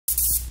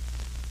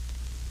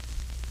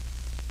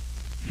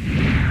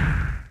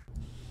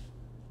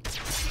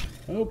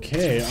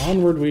Okay,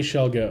 onward we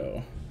shall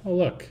go. Oh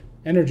look,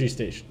 energy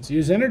stations.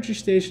 Use energy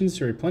stations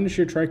to replenish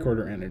your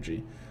tricorder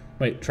energy.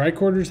 Wait,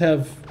 tricorders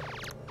have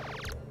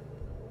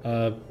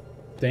a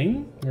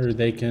thing where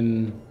they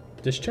can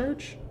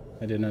discharge?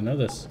 I did not know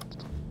this.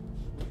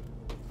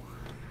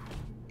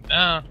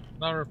 Not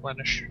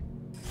replenish.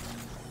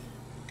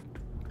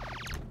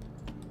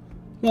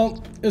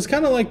 Well, it was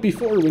kind of like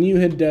before when you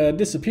had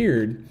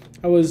disappeared.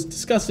 I was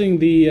discussing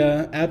the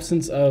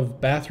absence of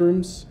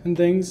bathrooms and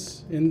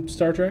things in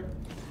Star Trek.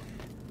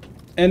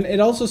 And it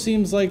also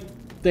seems like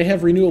they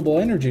have renewable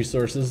energy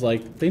sources,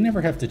 like they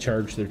never have to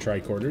charge their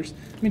tricorders.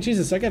 I mean,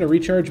 Jesus, I gotta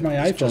recharge my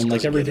iPhone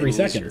like every 3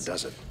 seconds.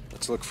 Does it?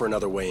 Let's look for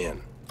another way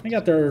in. I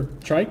got their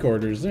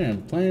tricorders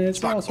and planets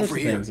and all sorts of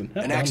things. And,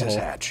 an access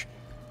hatch.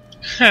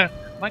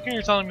 Like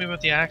you're telling me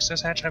about the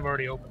access hatch I've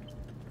already opened.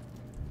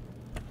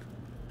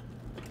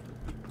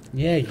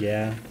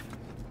 Yeah.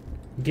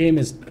 Game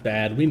is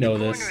bad. We know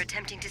this. Gorn are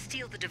attempting to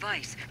steal the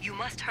device. You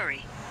must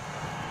hurry.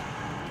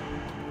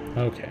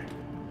 Okay.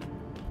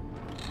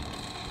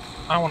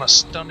 I want a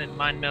stunning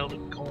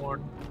mind-melded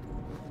Gorn.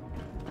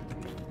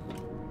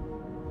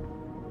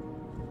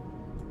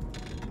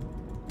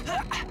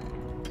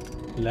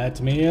 Let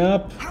me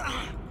up.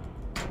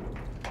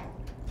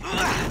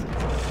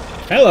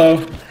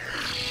 Hello.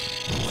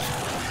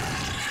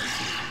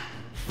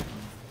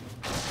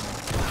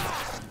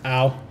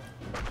 Ow.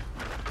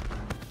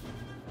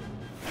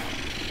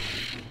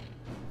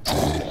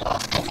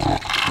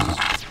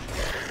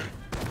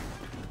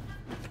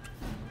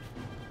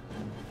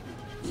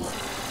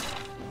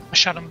 I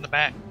shot him in the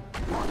back.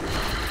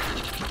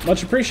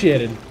 Much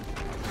appreciated.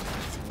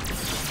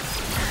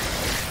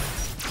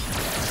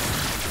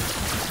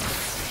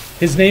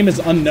 His name is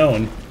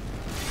unknown.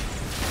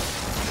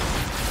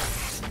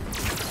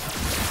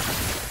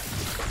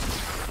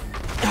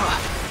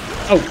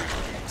 Oh,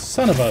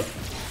 son of a...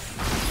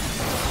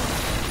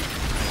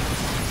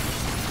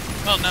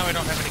 Well, now I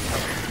don't have any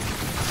cover.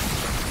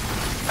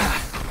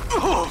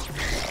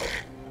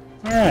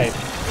 Alright.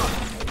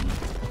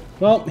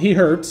 Well, he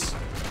hurts.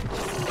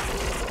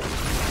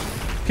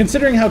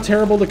 Considering how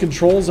terrible the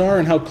controls are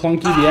and how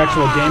clunky the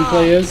actual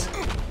gameplay is,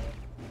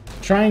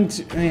 trying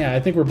to... Yeah, I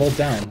think we're both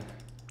down.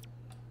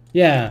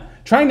 Yeah,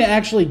 trying to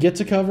actually get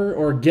to cover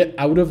or get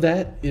out of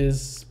that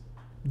is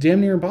damn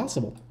near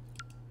impossible.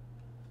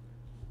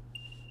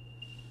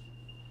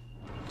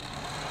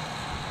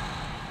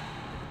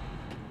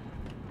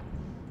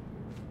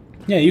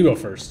 Yeah, you go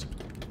first.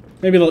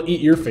 Maybe they'll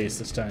eat your face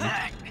this time.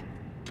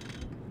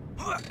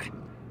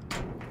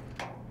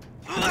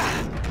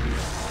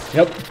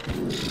 Yep.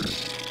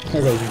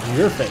 There goes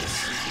your face.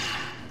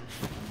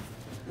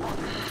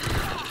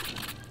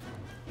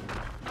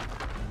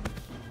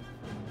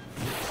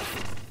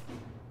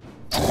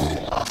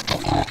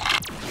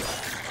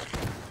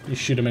 You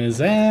shoot him in his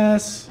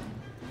ass.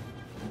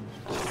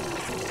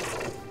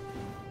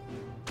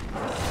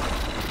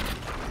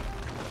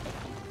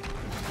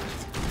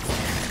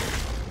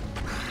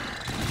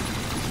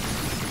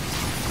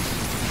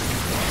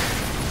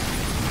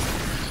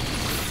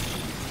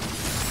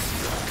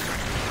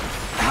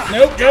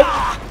 Nope.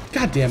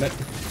 God damn it.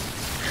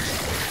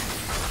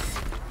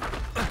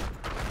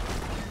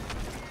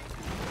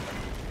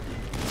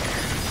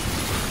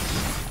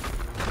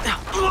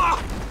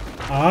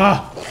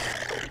 Ah.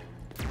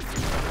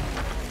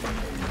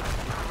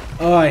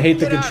 Oh, I hate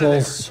the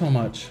controls so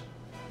much.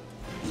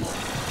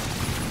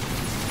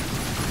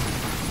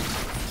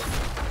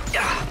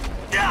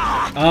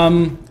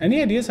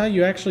 Any ideas how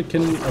you actually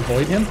can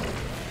avoid him?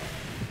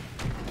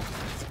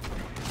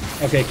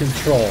 Okay,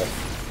 control.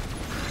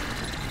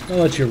 I'll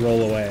let you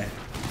roll away.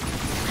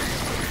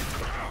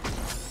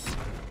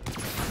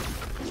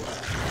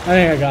 I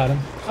think I got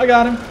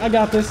him. I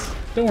got this.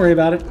 Don't worry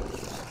about it.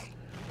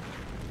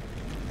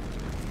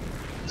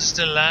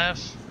 Still alive?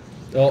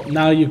 Well,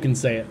 now you can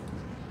say it.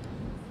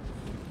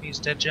 He's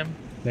dead, Jim.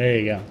 There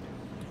you go.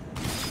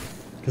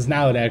 Because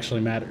now it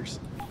actually matters.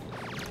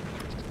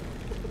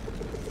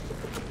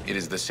 It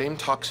is the same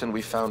toxin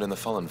we found in the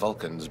fallen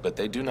Vulcans, but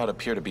they do not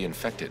appear to be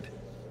infected.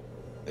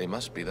 They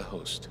must be the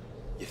host.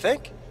 You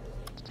think?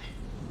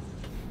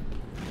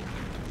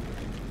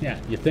 Yeah,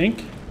 you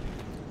think?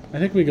 I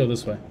think we go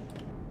this way.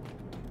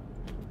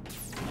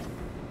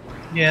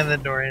 Yeah, the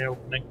door ain't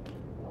opening.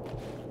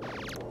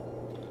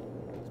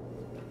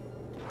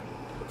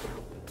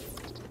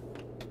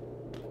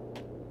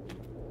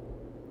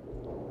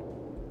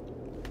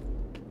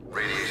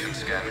 Radiation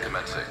scan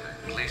commencing.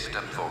 Please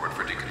step forward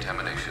for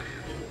decontamination.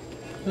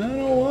 I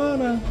don't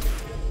wanna.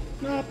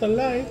 Not the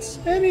lights.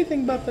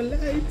 Anything but the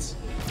lights.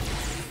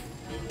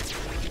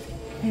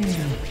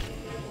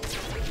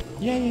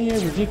 Yeah,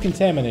 we're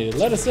decontaminated.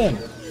 Let us in.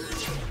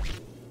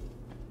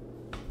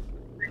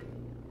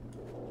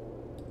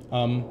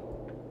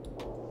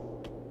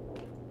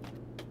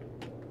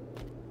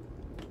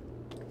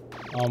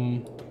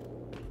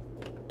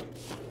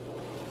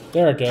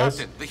 There it goes.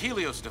 Captain, the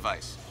Helios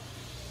device.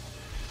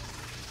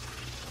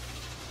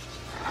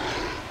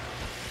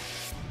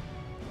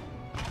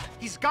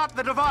 He's got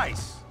the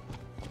device.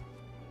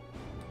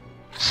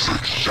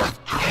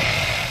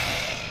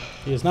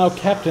 He is now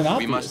Captain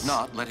Obvious. We must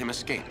not let him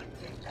escape.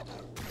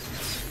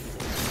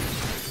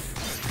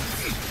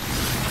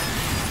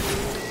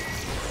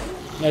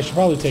 Yeah, I should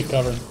probably take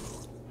cover.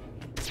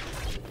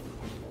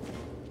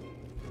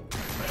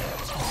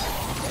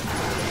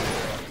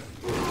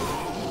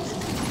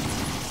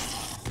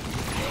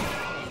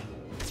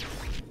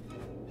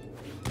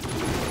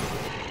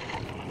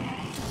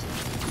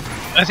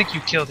 I think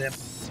you killed him.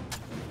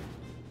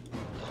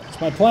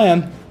 That's my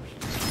plan.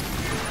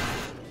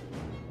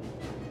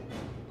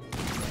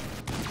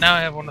 Now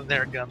I have one of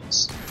their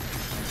guns.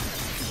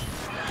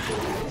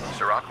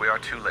 Sirach, we are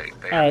too late.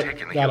 They All have right,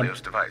 taken the got him. Helios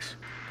device.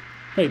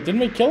 Wait,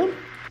 didn't we kill him?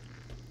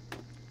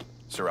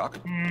 Sirach?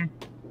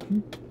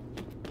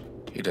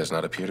 He does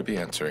not appear to be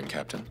answering,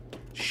 Captain.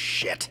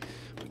 Shit.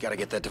 We gotta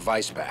get that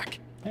device back.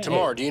 Hey.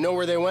 Tamar, do you know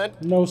where they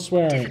went? No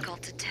swearing.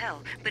 Difficult to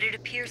tell, but it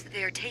appears that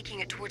they are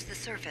taking it towards the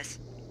surface.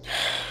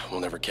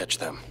 We'll never catch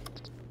them.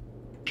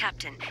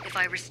 Captain, if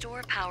I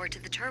restore power to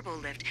the turbo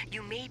lift,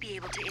 you may be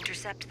able to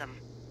intercept them.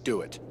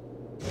 Do it.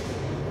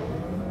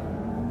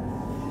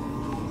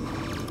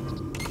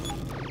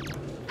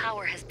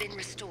 Power has been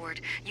restored.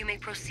 You may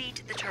proceed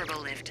to the turbo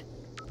lift.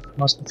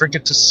 Mustn't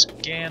forget to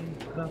scan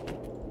the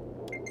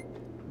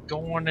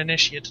Gorn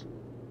initiate.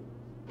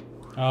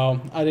 Oh,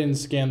 I didn't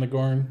scan the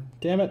Gorn.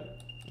 Damn it.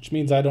 Which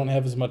means I don't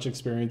have as much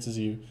experience as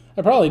you.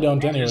 I probably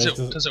don't anyway.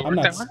 Does it I'm work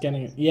not that way?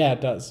 scanning it. Yeah,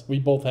 it does. We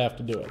both have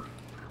to do it.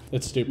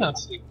 It's stupid. No.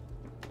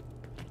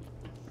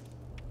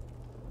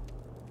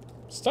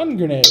 Stun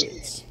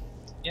grenades.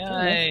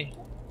 Yay.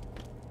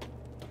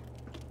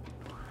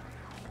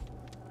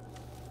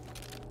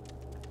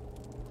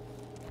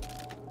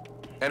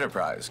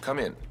 Enterprise, come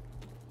in.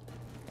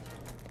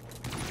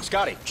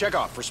 Scotty, check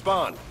off.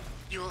 Respond.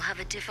 You will have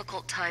a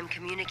difficult time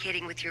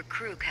communicating with your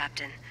crew,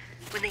 Captain.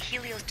 When the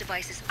Helios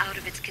device is out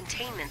of its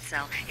containment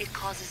cell, it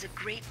causes a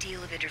great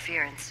deal of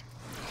interference.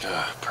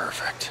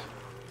 Perfect.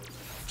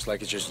 Looks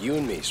like it's just you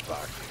and me,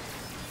 Spock.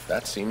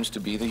 That seems to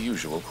be the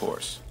usual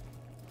course.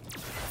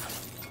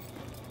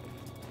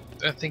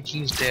 I think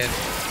he's dead.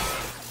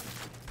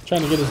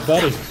 Trying to get his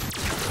buddy.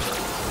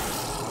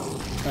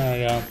 There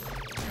we go.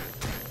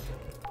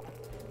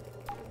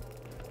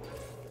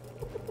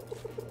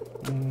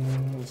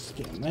 Let's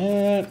get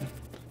that.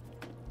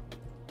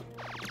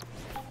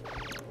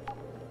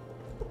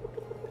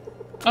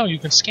 Oh, you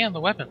can scan the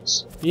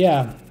weapons.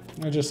 Yeah,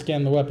 I just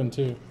scanned the weapon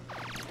too.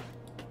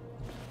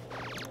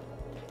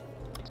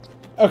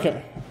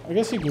 Okay, I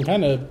guess you can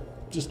kind of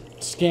just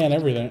scan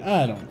everything.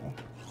 I don't know.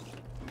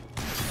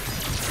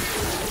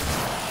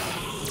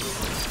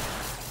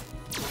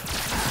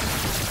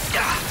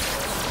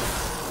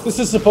 This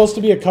is supposed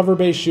to be a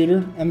cover-based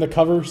shooter, and the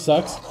cover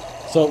sucks.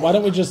 So why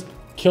don't we just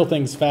kill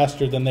things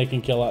faster than they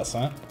can kill us,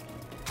 huh?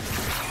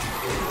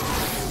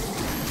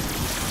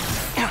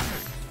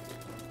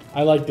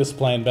 I like this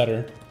plan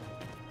better.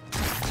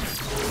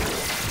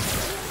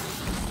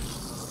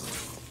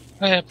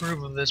 I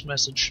approve of this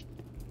message.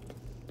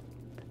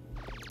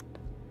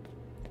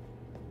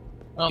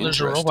 Oh,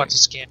 there's a robot to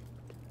scan.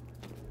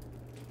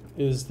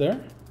 Is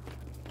there?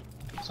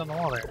 It's on the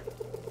wall there.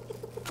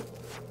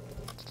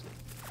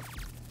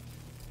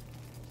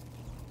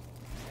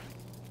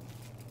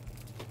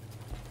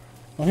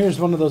 Well, here's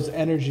one of those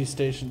energy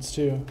stations,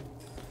 too.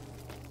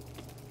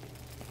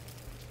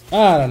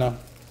 I don't know.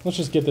 Let's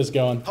just get this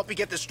going. Help me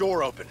get this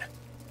door open.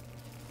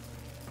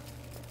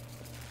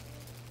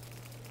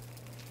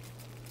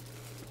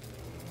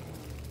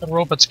 The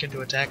robots can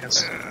to attack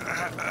us.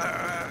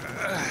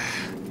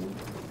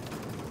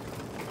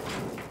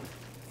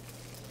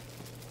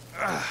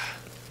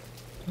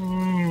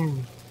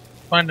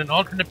 Find an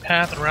alternate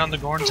path around the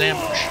Gorn's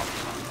ambush.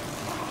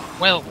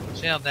 Well,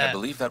 see how I that.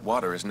 believe that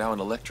water is now an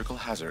electrical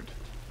hazard.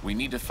 We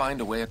need to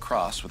find a way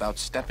across without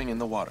stepping in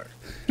the water.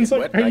 It's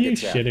like, Wet are you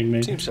nuggets out. shitting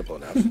me? Seems simple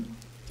enough.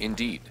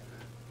 Indeed.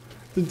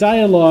 The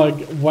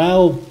dialogue,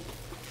 while...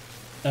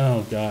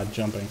 Oh, God,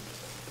 jumping.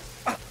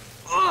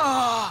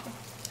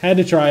 Had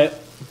to try it.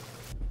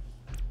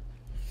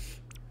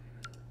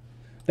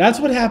 That's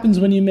what happens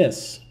when you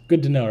miss.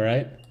 Good to know,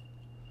 right?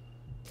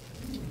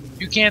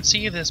 You can't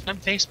see this, but I'm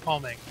face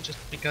palming just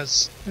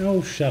because.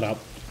 Oh, shut up.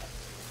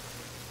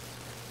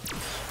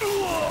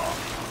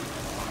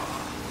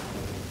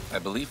 I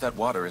believe that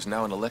water is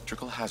now an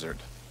electrical hazard.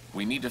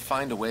 We need to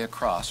find a way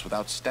across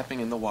without stepping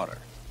in the water.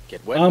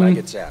 Get wet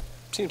nuggets out.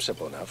 Seems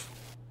simple enough.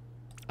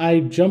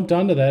 I jumped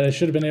onto that. I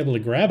should have been able to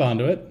grab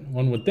onto it,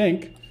 one would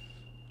think.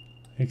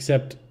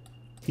 Except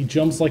he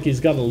jumps like he's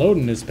got a load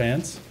in his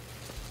pants.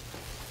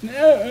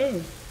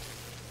 No!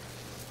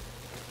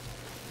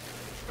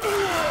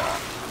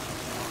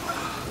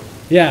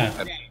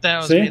 Yeah. That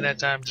was See? me that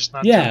time, just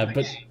not. Yeah,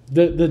 jumping.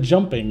 but the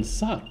jumping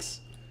sucks.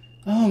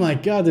 Oh my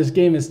god, this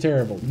game is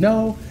terrible.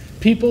 No,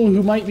 people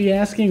who might be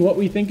asking what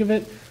we think of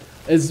it,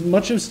 as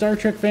much of Star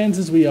Trek fans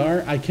as we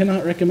are, I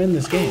cannot recommend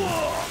this game.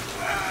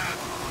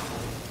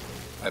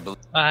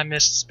 I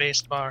missed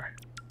spacebar.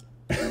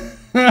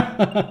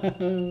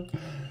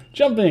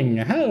 Jumping,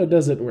 how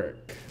does it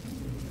work?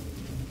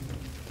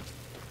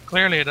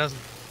 Clearly, it doesn't.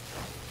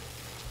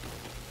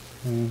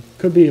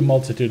 Could be a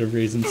multitude of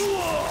reasons.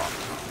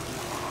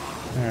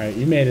 Alright,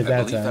 you made it I that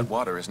believe time. that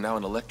water is now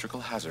an electrical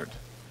hazard.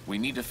 We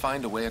need to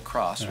find a way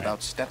across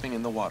without stepping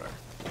in the water.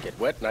 Get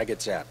wet and I get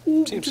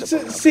zapped. Seems simple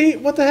enough. See,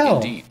 what the hell?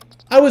 Indeed.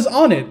 I was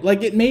on it.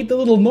 Like, it made the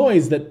little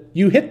noise that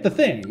you hit the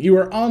thing. You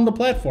were on the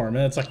platform,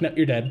 and it's like, no,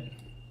 you're dead.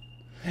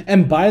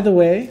 And by the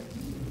way...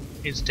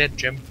 He's dead,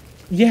 Jim.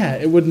 Yeah,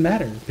 it wouldn't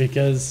matter,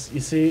 because, you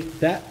see,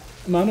 that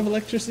amount of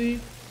electricity...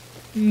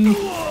 I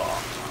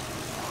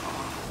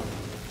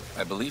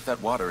believe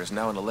that water is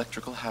now an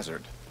electrical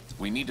hazard.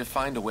 We need to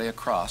find a way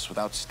across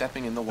without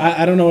stepping in the water.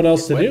 I don't know what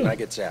else to Wet do. and I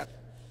get zapped.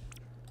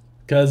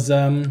 Because,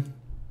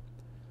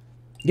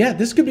 yeah,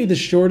 this could be the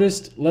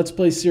shortest Let's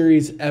Play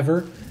series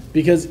ever.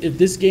 Because if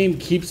this game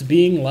keeps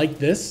being like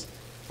this,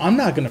 I'm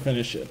not going to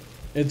finish it.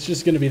 It's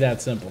just going to be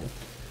that simple.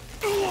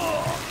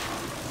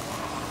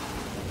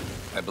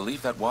 I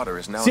believe that water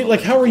is now. See, like,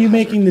 how are you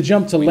making the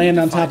jump to land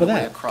on top of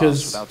that? Because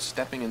Because, without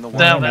stepping in the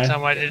water. Now Why that's not?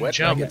 how I didn't Wet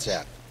and I jump. get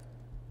zapped.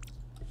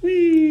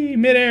 whee,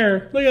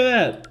 midair. Look at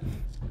that.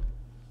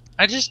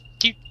 I just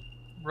keep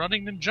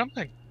running and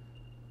jumping.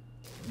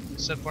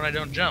 Except when I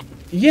don't jump.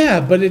 Yeah,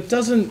 but it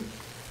doesn't...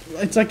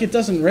 It's like it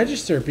doesn't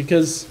register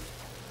because...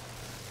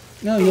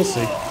 No, you'll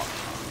see.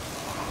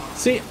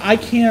 See, I I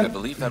can't...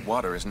 believe that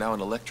water is now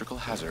an electrical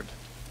hazard.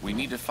 We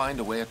need to find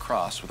a way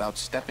across without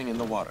stepping in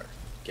the water.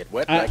 Get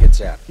wet and I get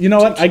zapped. You know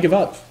what? I give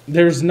up.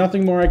 There's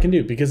nothing more I can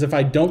do because if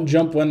I don't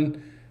jump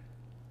when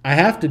I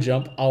have to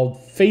jump, I'll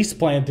face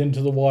plant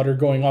into the water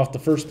going off the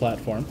first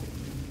platform.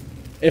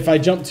 If I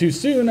jump too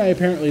soon, I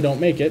apparently don't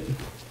make it.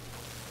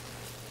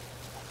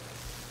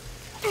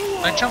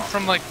 I jumped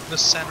from like the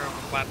center of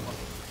the platform.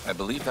 I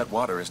believe that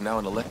water is now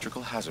an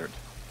electrical hazard.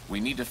 We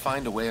need to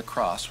find a way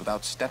across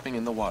without stepping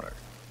in the water.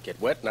 Get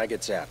wet and I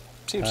get zapped.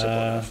 Seems simple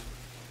enough.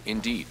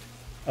 Indeed.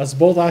 Us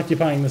both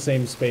occupying the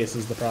same space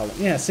is the problem.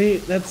 Yeah, see,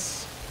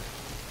 that's...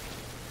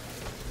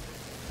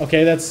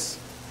 Okay, that's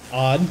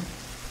odd.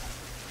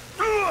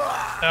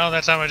 Oh,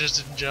 that time I just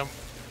didn't jump.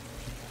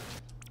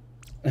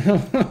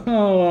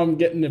 Oh, I'm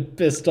getting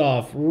pissed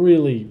off.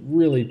 Really,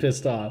 really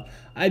pissed off.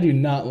 I do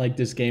not like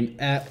this game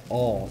at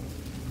all.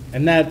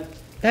 And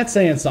that's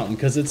saying something,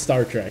 because it's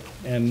Star Trek.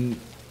 And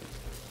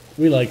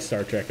we like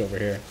Star Trek over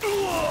here.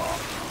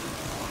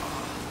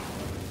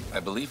 I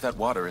believe that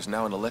water is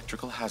now an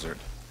electrical hazard.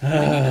 We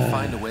need to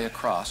find a way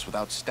across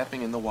without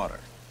stepping in the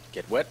water.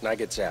 Get wet and I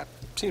get zapped.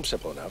 Seems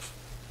simple enough.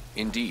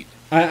 Indeed.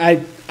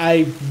 I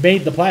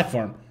made the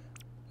platform.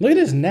 Look at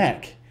his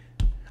neck.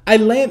 I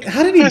land.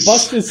 How did he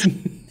bust his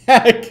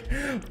neck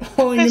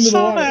falling I into the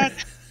saw water?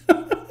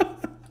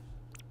 that.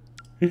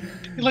 He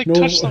like No.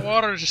 touched the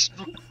water, just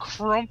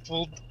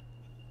crumpled.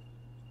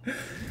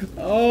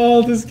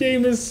 Oh, this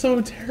game is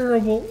so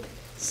terrible.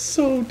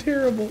 So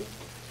terrible.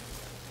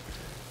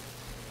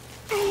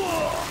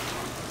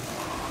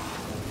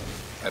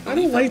 I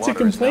don't like to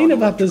complain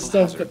about this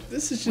stuff, but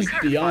this is just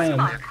Kirk, beyond.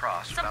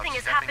 Spock, something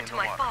has happened to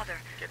my father.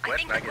 I wet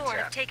think and I the get Gorn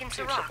have zapped. taken Seems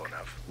Sirach. simple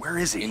enough. Where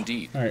is he?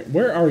 Indeed. All right,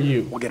 where are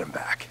you? We'll get him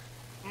back.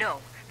 No,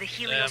 the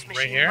Helios Right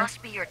machine here?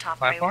 must be your top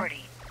Platform?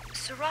 priority.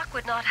 Sirach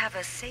would not have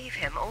us save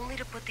him, only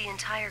to put the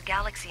entire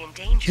galaxy in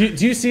danger.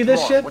 Do you see this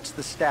Come on, shit? what's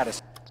the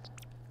status?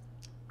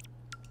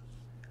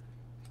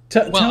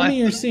 Tell I me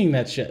you're think- seeing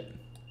that shit.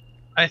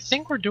 I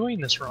think we're doing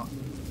this wrong.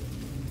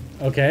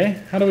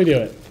 Okay, how do we do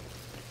it?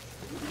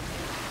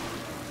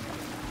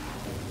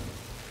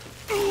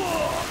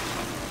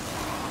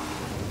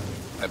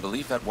 I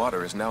believe that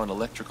water is now an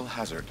electrical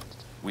hazard.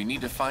 We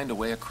need to find a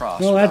way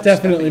across. Well, that without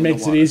stepping definitely in the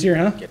makes it water. easier,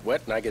 huh? Get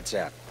wet and I get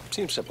zapped.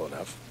 Seems simple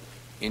enough.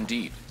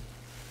 Indeed.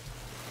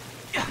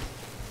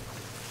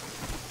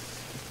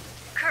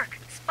 Kirk,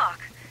 Spock,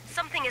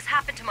 something has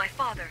happened to my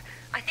father.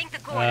 I think the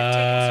Gorn have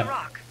taken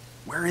Sirach.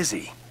 Where is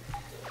he?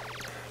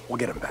 We'll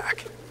get him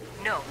back.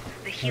 No,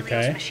 the Helios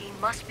Okay. machine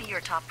must be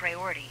your top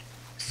priority.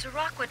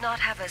 Sirach would not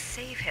have us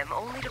save him,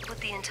 only to put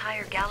the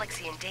entire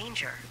galaxy in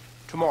danger.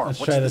 Tomorrow, Let's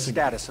what's try the this again.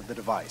 status of the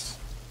device?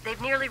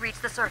 They've nearly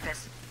reached the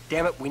surface.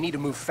 Damn it, we need to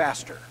move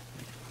faster.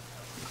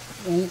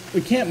 Well,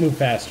 we can't move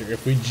faster.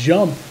 If we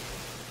jump,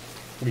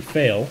 we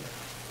fail.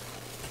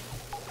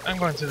 I'm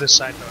going through this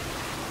side door.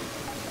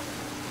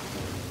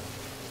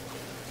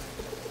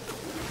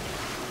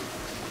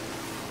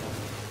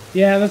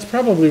 Yeah, that's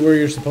probably where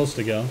you're supposed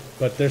to go,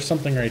 but there's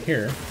something right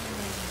here.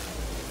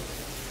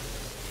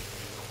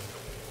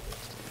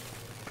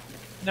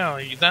 No,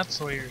 that's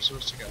the way you're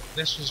supposed to go.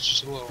 This was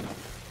just a little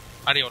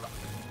idiota.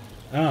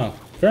 Oh,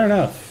 fair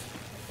enough.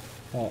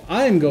 Well,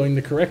 I'm going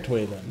the correct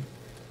way then.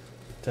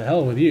 To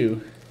hell with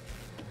you.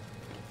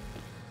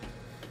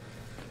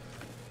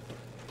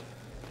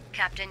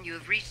 Captain, you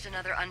have reached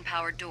another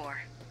unpowered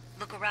door.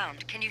 Look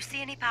around. Can you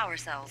see any power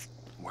cells?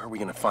 Where are we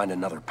gonna find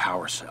another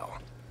power cell?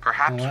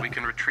 Perhaps What? we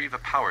can retrieve a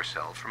power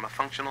cell from a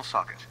functional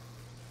socket.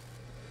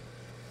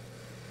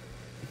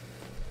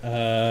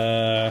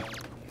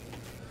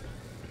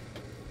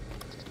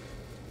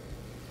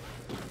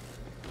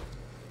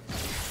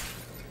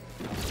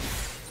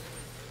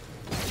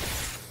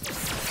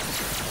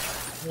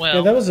 Well,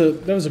 Yeah, that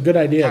was a good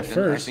idea Captain, at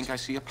first. I think I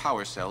see a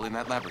power cell in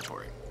that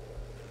laboratory.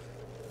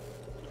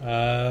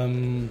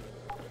 Nope,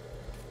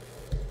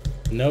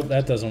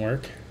 that doesn't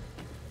work.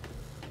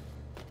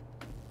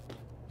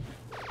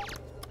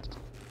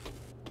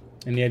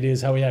 Any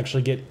ideas how we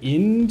actually get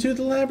into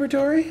the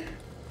laboratory?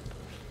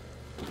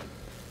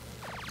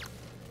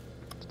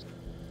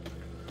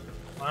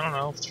 I don't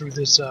know, through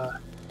this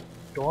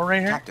door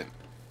right here? Captain,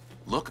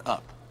 look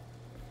up.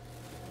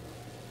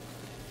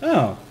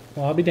 Oh,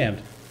 well, I'll be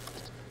damned.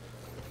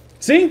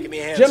 See? Give me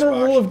a hand, General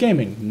Spock. rule of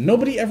gaming.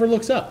 Nobody ever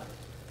looks up.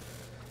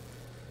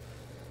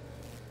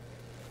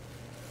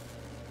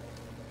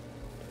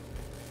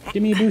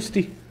 Give me a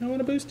boosty. I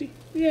want a boosty.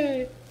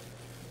 Yay.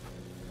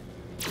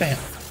 Bam.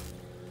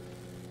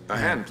 A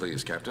hand,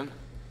 please, Captain.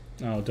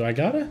 Oh, do I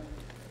gotta?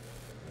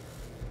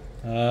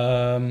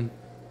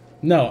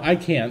 No, I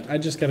can't. I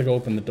just gotta go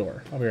open the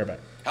door. I'll be right back.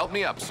 Help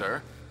me up,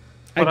 sir.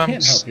 I But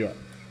can't help you up.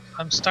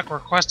 I'm stuck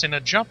requesting a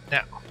jump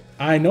now.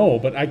 I know,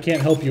 but I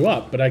can't help you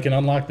up. But I can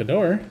unlock the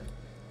door.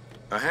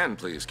 A hand,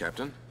 please,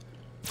 Captain.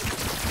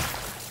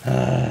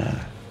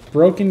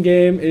 Broken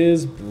game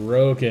is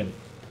broken.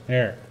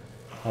 There.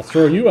 I'll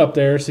throw you up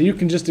there so you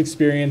can just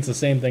experience the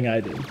same thing I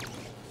did.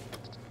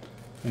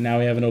 And now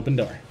we have an open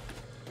door.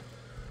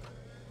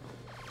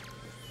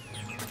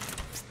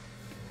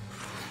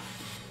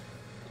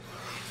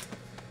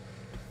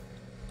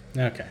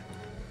 Okay.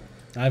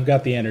 I've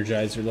got the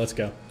Energizer. Let's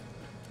go.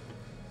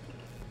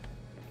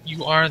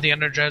 You are the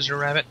Energizer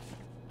Rabbit.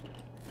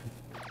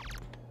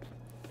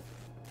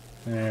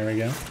 There we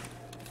go.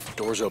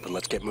 Door's open.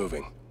 Let's get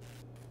moving.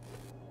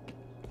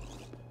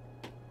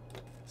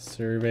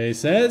 Survey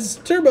says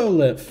turbo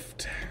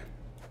lift.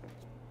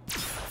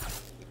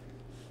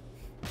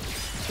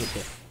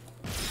 Okay.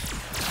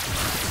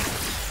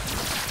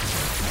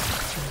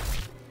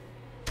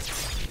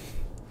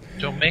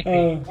 Don't make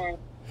me.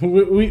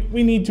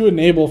 We need to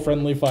enable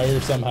friendly fire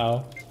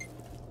somehow.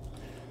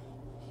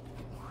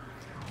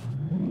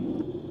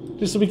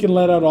 Just so we can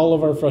let out all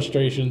of our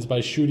frustrations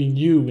by shooting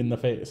you in the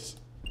face.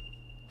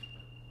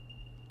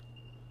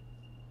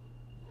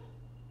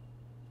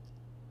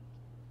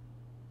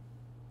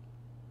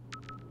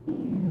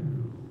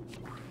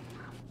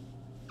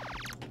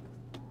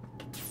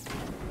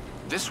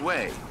 This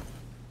way.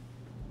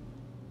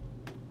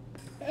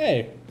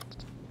 Hey,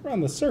 we're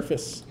on the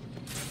surface.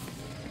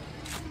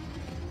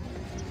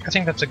 I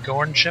think that's a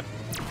Gorn ship.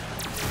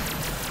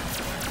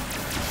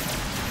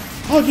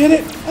 I'll get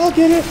it! I'll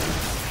get it!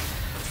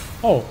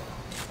 Oh,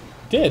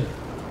 did.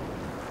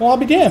 Well, I'll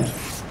be damned.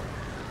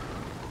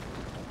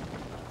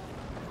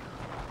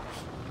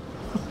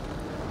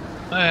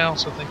 I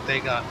also think they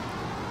got.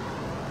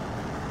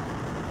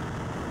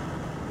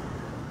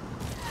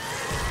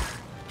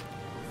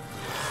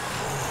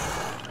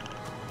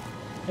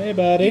 Hey,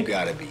 buddy. You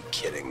gotta be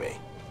kidding me.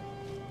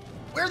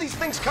 Where are these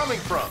things coming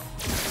from?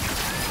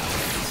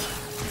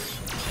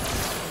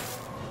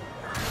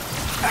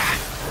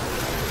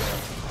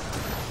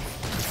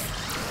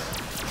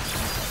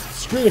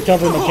 Screw the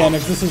cover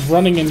mechanics. This is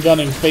running and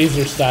gunning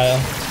phaser style.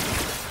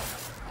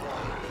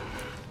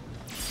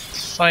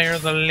 Fire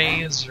the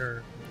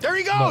laser. There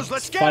he goes!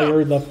 Let's get Fire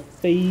him! the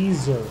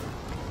phaser.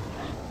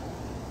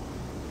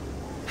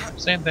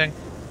 Same thing.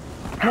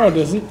 No, it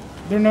doesn't.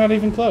 They're not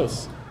even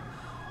close.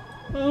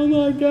 Oh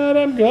my god,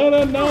 I'm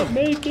gonna not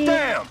make it.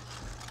 Bam!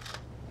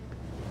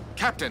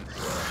 Captain,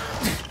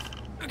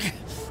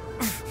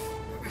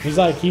 He's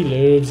like, he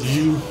loves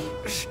you.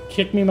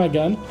 Kick me my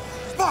gun.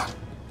 Fuck!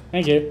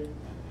 Thank you.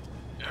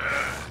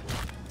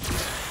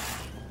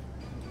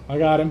 I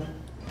got him.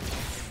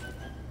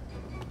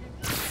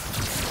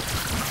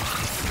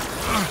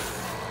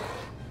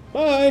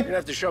 Bye. You're gonna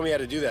have to show me how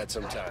to do that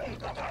sometime.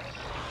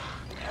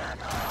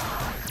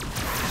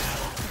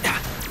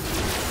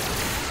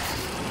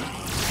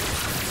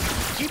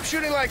 Keep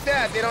shooting like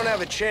that, they don't have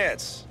a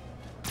chance.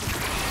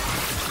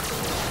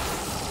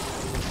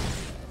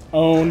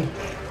 Own.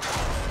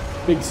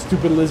 Big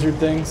stupid lizard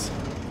things.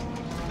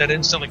 That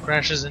instantly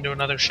crashes into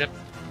another ship.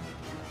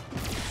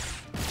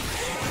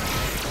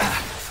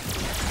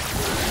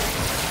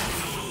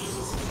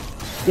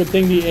 Good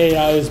thing the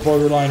AI is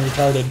borderline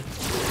retarded.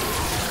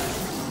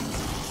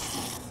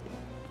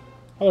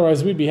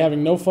 Otherwise, we'd be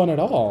having no fun at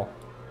all.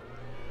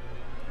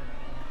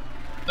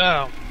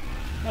 Oh,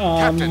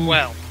 Captain.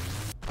 well.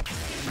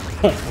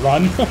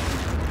 Run.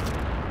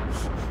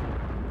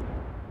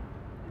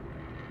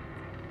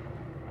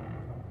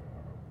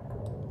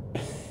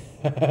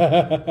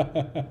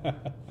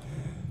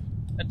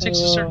 It takes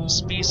a certain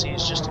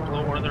species just to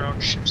blow one of their own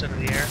ships out of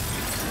the air.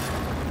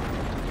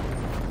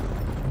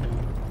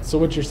 So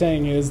what you're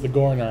saying is the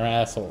Gorn are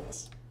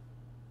assholes.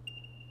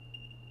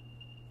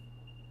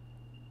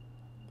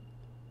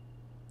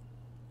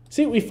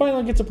 See, we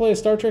finally get to play a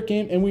Star Trek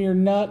game, and we are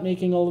not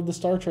making all of the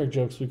Star Trek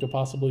jokes we could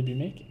possibly be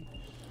making.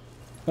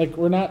 Like,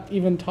 we're not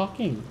even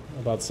talking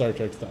about Star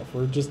Trek stuff.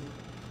 We're just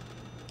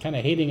kind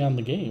of hating on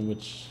the game,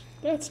 which,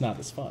 that's not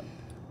as fun.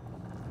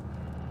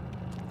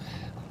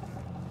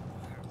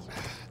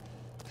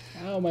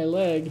 Ow, my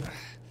leg.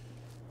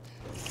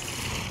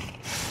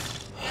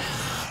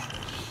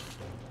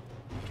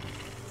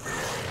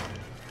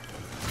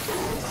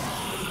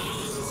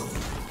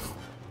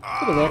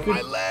 For the record.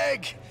 My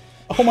leg!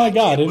 Oh my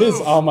god, it is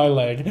on my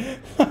leg.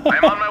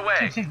 I'm on my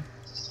way.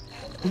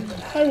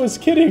 I was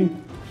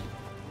kidding.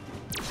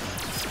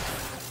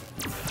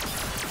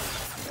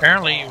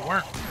 Apparently you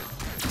weren't.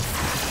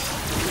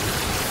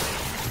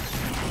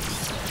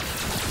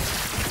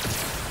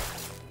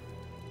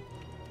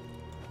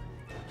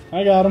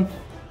 I got him.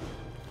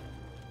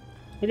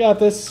 We got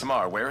this.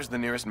 Tamar, where is the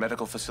nearest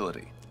medical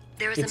facility?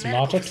 There is It's a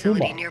medical not a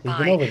facility tumor. nearby. We've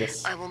been over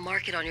this. I will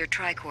mark it on your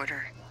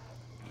tricorder.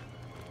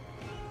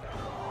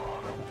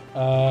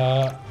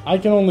 I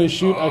can only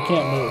shoot, I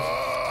can't move.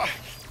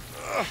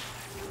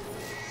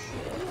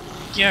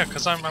 Yeah,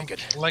 because I'm like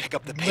pick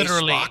up the pace,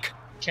 literally Spock.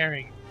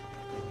 carrying.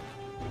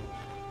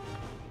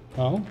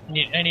 Oh?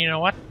 And you know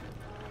what?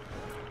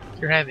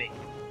 You're heavy.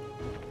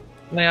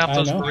 Lay off I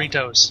those know.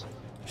 burritos.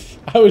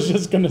 I was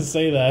just gonna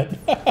say that.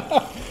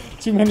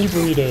 Too many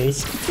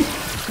burritos.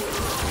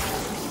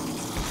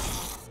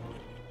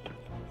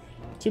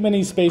 Too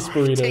many space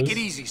burritos. Take it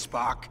easy,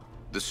 Spock.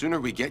 The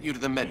sooner we get you to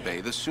the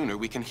medbay, the sooner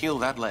we can heal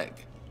that leg.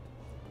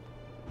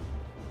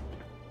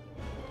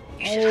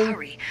 You should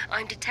hurry.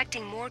 I'm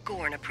detecting more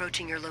Gorn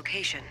approaching your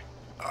location.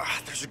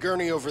 There's a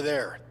gurney over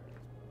there.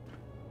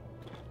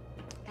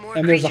 More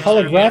And there's a creatures are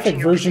approaching holographic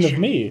your version of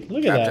position. me.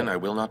 Look at Captain, that. I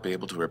will not be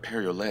able to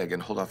repair your leg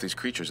and hold off these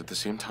creatures at the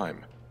same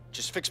time.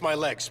 Just fix my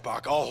leg,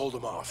 Spock. I'll hold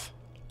him off.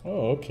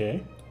 Oh,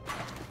 okay.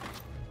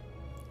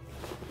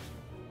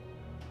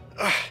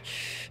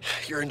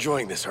 You're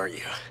enjoying this, aren't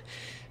you?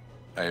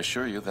 I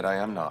assure you that I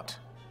am not.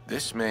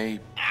 This may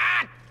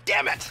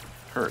Damn it!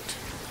 hurt.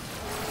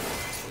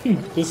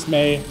 This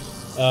may,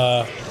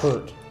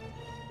 hurt.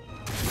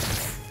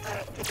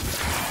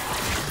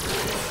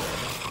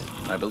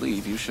 I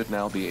believe you should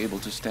now be able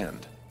to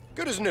stand.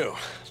 Good as new.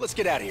 Let's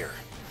get out of here.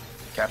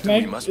 Captain,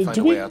 Meg, we must find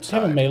do a we way have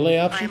outside. a melee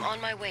I option? am on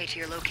my way to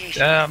your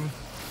location.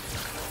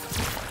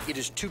 It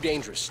is too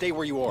dangerous. Stay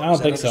where you are. I don't Is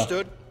that think so.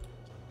 understood?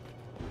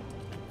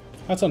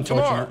 That's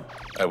unfortunate.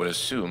 I would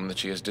assume that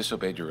she has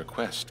disobeyed your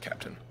request,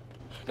 Captain.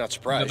 Not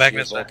surprised. Go back She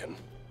is this way. Vulcan.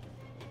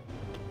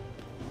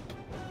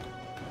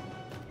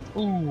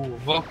 Ooh,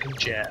 Vulcan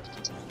jet.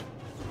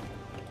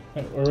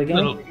 Where are we going?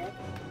 Little.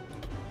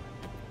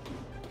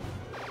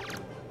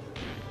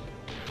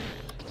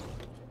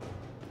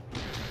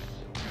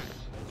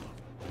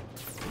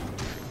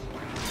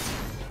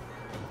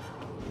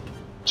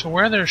 To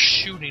where they're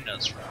shooting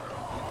us from.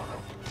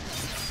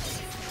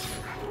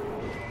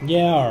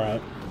 Yeah,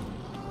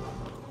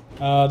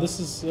 alright. This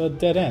is a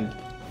dead end.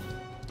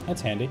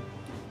 That's handy.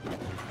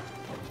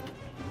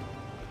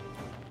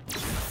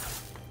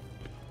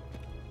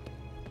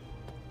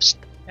 Psst.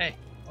 Hey,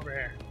 over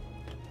here.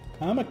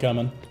 I'm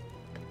a-coming.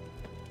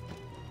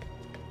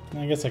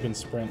 I guess I can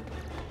sprint.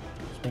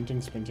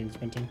 Sprinting, sprinting,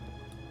 sprinting.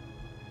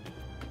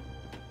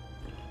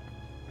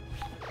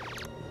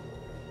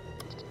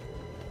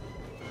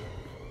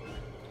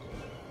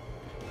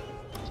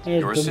 There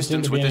Your doesn't seem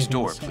assistance to be with this anything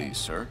door, to say. please,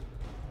 sir.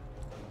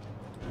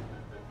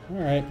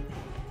 Alright.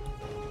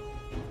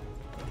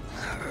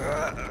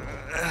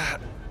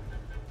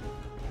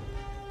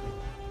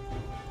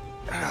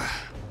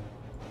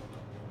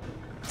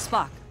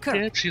 Spock, Kirk,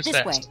 Yeah, she's this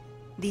fast. way.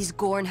 These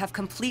Gorn have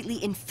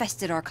completely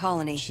infested our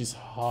colony. She's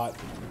hot.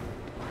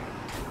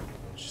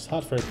 She's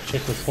hot for a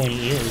chick with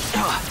pointy ears.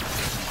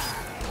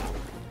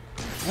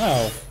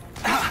 Oh.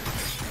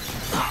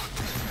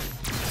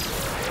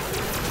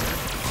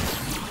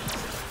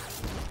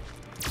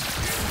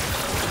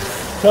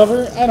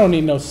 Cover? I don't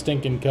need no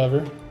stinking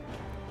cover.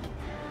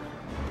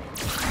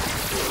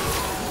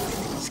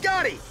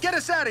 Scotty, get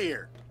us out of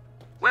here.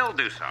 Will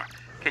do, sir.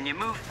 Can you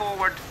move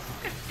forward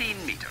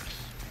 15 meters?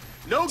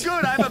 No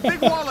good. I have a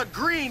big wall of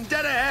green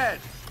dead ahead.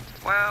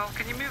 Well,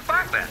 can you move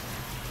back then?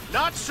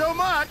 Not so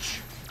much.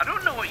 I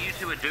don't know what you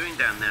two are doing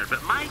down there,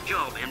 but my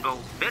job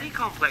involves very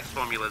complex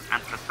formulas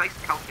and precise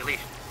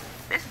calculations.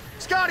 This?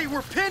 Scotty,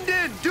 we're pinned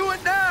in. Do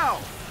it now.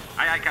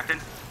 Aye, aye, Captain.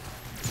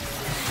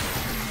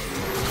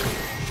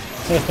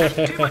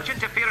 There's too much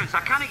interference.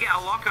 I can't get a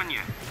lock on you.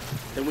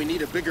 Then we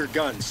need a bigger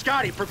gun.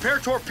 Scotty, prepare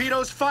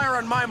torpedoes. Fire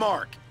on my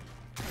mark.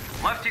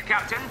 Love to,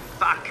 Captain,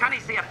 but I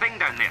can't see a thing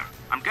down there.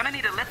 I'm gonna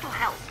need a little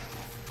help.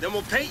 Then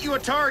we'll paint you a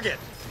target.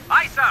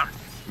 Aye, sir.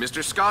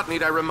 Mr. Scott,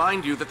 need I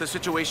remind you that the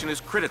situation is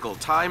critical.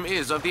 Time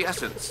is of the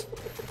essence.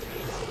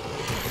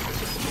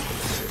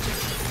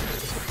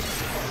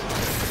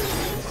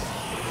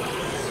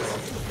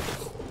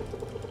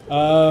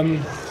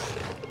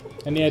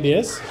 Any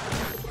ideas?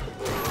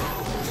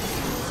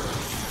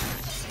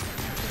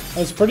 I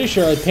was pretty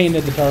sure I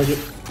painted the target.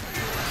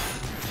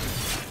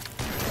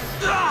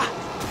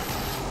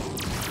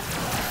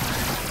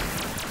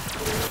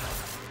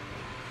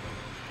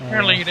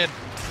 Apparently you did.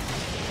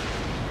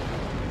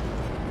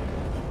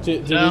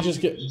 Did No. we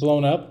just get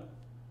blown up?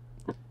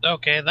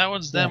 Okay, that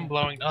was them Yeah.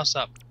 blowing us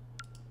up.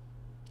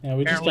 Yeah,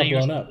 we just got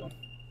Apparently blown up.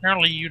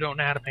 Apparently you don't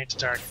know how to paint a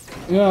target.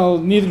 Well,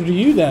 neither do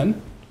you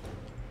then.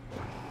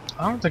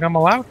 I don't think I'm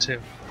allowed to.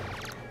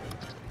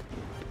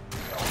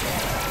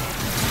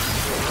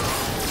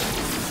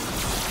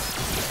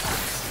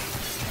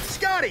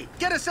 Scotty,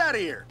 get us out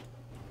of here.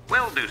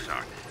 Will do, sir.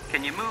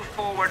 Can you move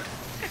forward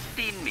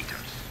 15 meters?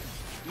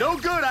 No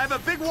good. I have a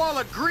big wall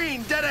of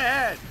green dead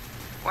ahead.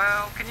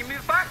 Well, can you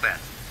move back then?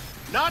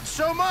 Not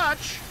so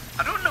much.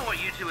 I don't know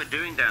what you two are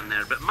doing down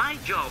there, but my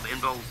job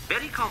involves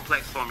very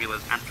complex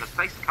formulas and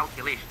precise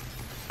calculations.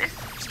 This...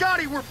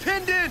 Scotty, we're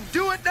pinned in.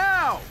 Do it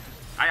now.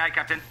 Aye, aye,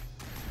 Captain.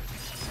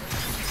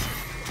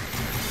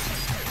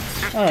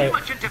 There's All right. too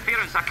much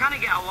interference. I can't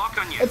get a lock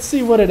on you. Let's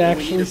see what it We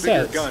actually need a bigger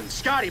says. gun.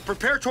 Scotty,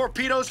 prepare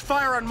torpedoes.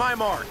 Fire on my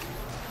mark.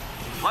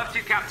 Love to,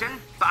 Captain,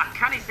 but I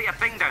can't see a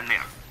thing down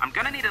there. I'm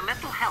gonna need a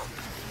little help.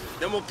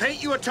 Then we'll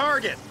paint you a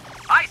target.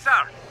 Aye,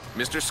 sir.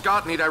 Mr.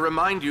 Scott, need I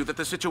remind you that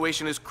the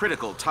situation is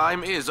critical.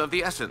 Time is of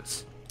the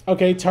essence.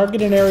 Okay,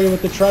 target an area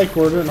with the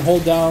tricorder and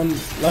hold down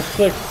left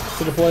click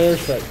to deploy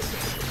airstrikes.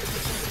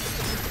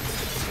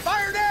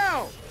 Fire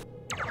now.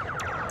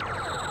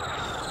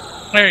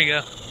 There you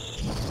go.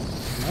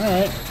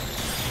 Alright.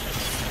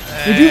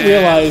 We do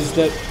realize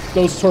that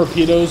those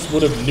torpedoes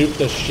would have nuked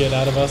the shit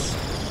out of us.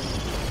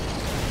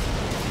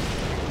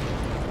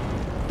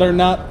 They're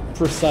not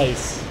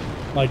precise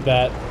like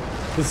that.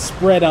 The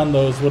spread on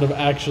those would have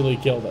actually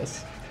killed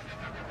us.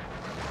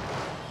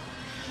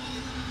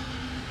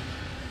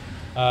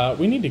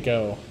 We need to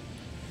go.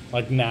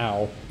 Like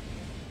now.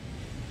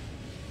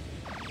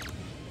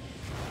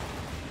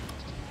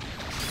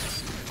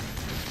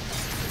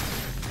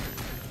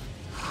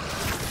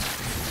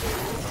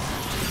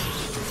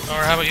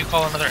 Or how about you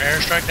call another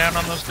airstrike down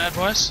on those bad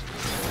boys?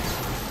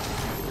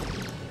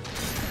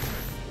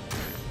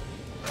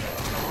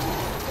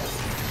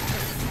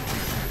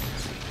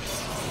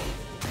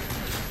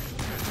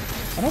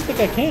 I don't think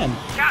I can.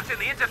 Captain,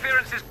 the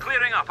interference is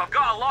clearing up. I've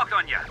got a lock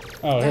on you.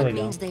 Oh, here we That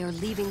go. means they are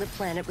leaving the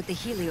planet with the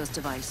Helios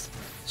device.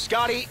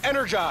 Scotty,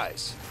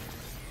 energize.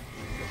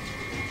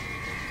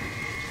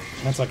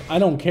 That's like, I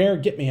don't care,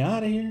 get me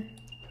out of here.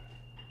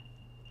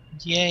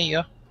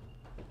 Yeah.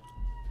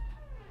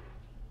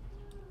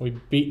 We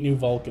beat New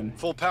Vulcan.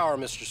 Full power,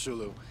 Mr.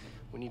 Sulu.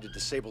 We need to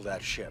disable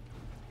that ship.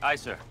 Aye,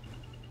 sir.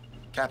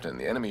 Captain,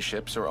 the enemy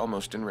ships are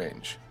almost in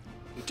range.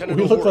 Lieutenant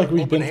We look O'Rourke, like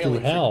we've open been through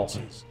hailing hell.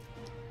 frequencies.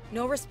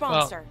 No response,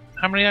 Well, sir.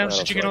 how many times Well,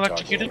 did you get that's what I'm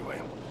talking electrocuted?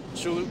 anyway.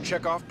 Sulu,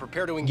 Chekhov,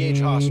 prepare to engage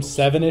hostiles.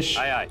 7-ish.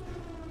 Aye.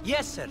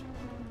 Yes, sir.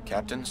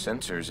 Captain,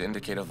 sensors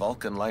indicate a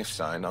Vulcan life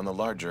sign on the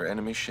larger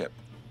enemy ship.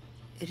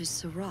 It is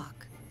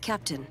Sirach.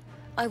 Captain,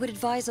 I would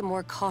advise a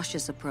more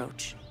cautious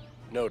approach.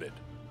 Noted.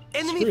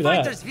 Enemy Screw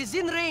that. fighters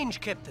within range,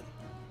 Captain.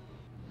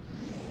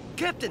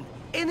 Captain,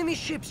 enemy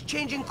ships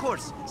changing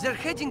course. They're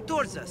heading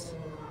towards us.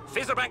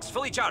 Phaser banks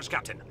fully charged,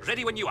 Captain.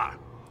 Ready when you are.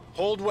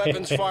 Hold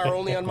weapons, fire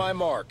only on my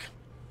mark.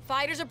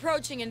 Fighters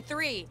approaching in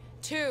 3,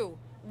 2,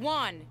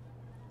 1.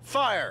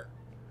 Fire!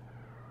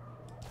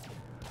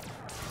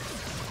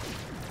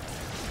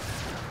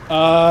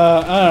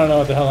 I don't know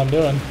what the hell I'm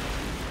doing.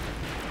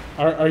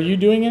 Are you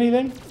doing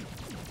anything?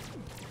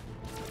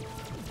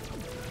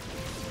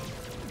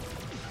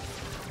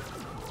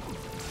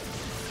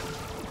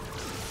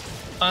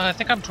 I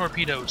think I'm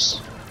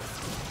torpedoes.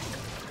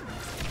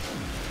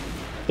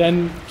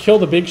 Then kill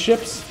the big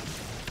ships?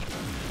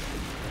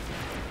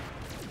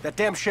 That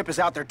damn ship is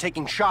out there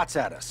taking shots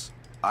at us.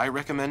 I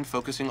recommend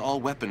focusing all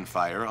weapon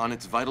fire on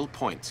its vital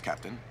points,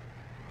 Captain.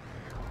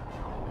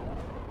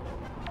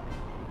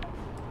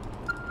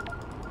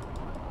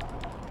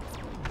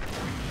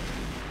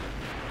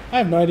 I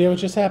have no idea what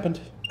just happened.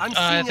 I'm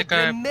I seeing a think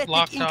I dramatic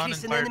locked on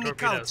increase and in fired enemy count,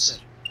 torpedoes.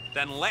 sir.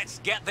 Then let's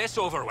get this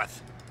over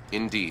with.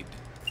 Indeed.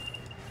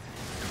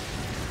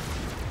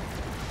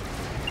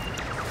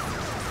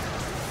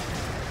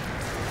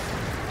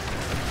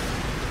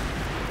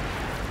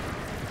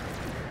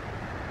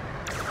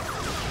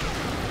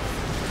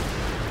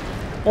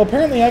 Well,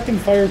 apparently I can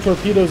fire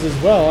torpedoes as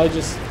well.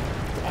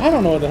 I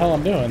don't know what the hell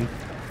I'm doing.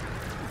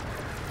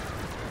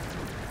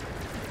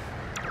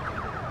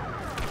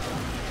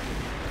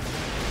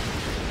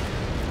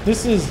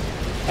 This is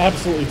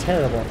absolutely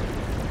terrible.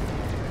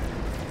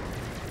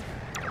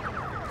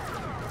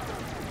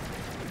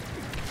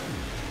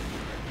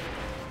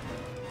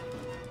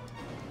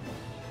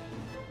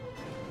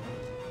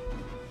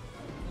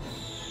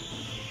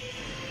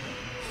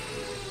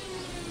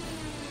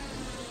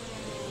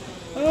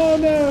 Oh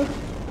no!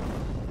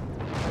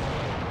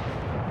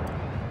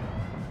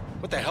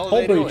 What the hell are Hull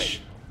they doing?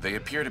 breach. They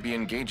appear to be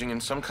engaging in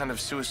some kind of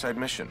suicide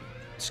mission.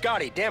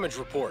 Scotty, damage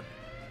report.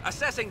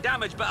 Assessing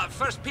damage, but at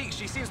first peek,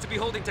 she seems to be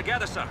holding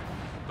together, sir.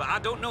 But I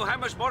don't know how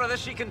much more of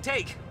this she can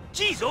take.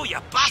 Jeez, oh, you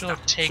She'll bastard!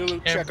 take Sulu,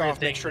 check off,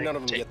 everything make sure none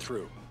of them they get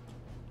through.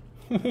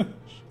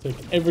 Take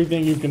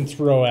everything you can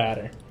throw at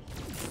her.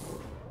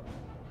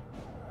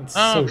 It's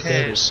so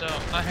Okay, dirty. so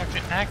I have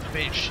to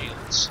activate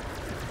shields.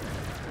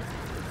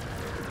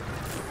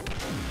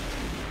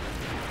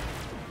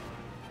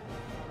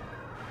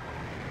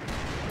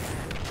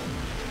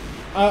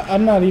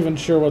 I'm not even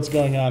sure what's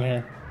going on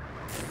here.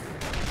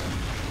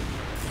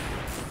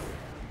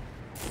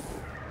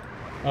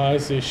 Oh, I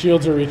see.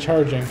 Shields are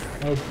recharging.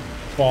 Oh,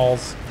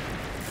 balls.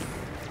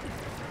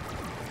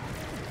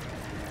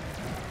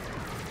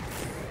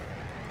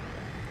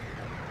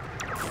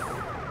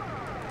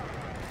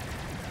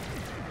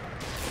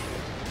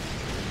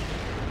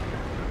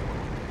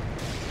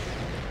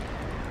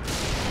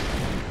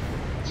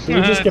 Did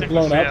we just get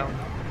blown up?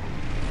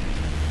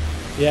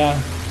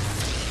 Yeah.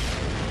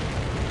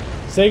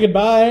 Say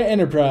goodbye,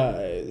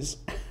 Enterprise.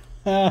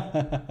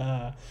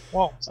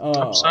 Well,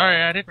 I'm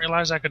sorry, I didn't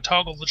realize I could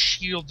toggle the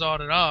shields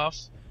on and off.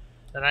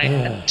 That I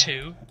had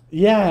to.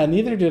 Yeah,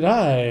 neither did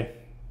I.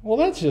 Well,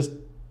 that's just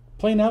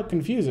plain out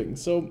confusing,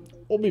 so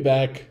we'll be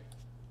back.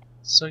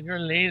 So you're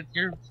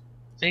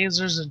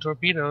lasers and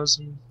torpedoes,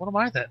 and what am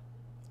I then?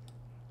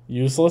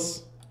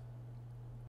 Useless.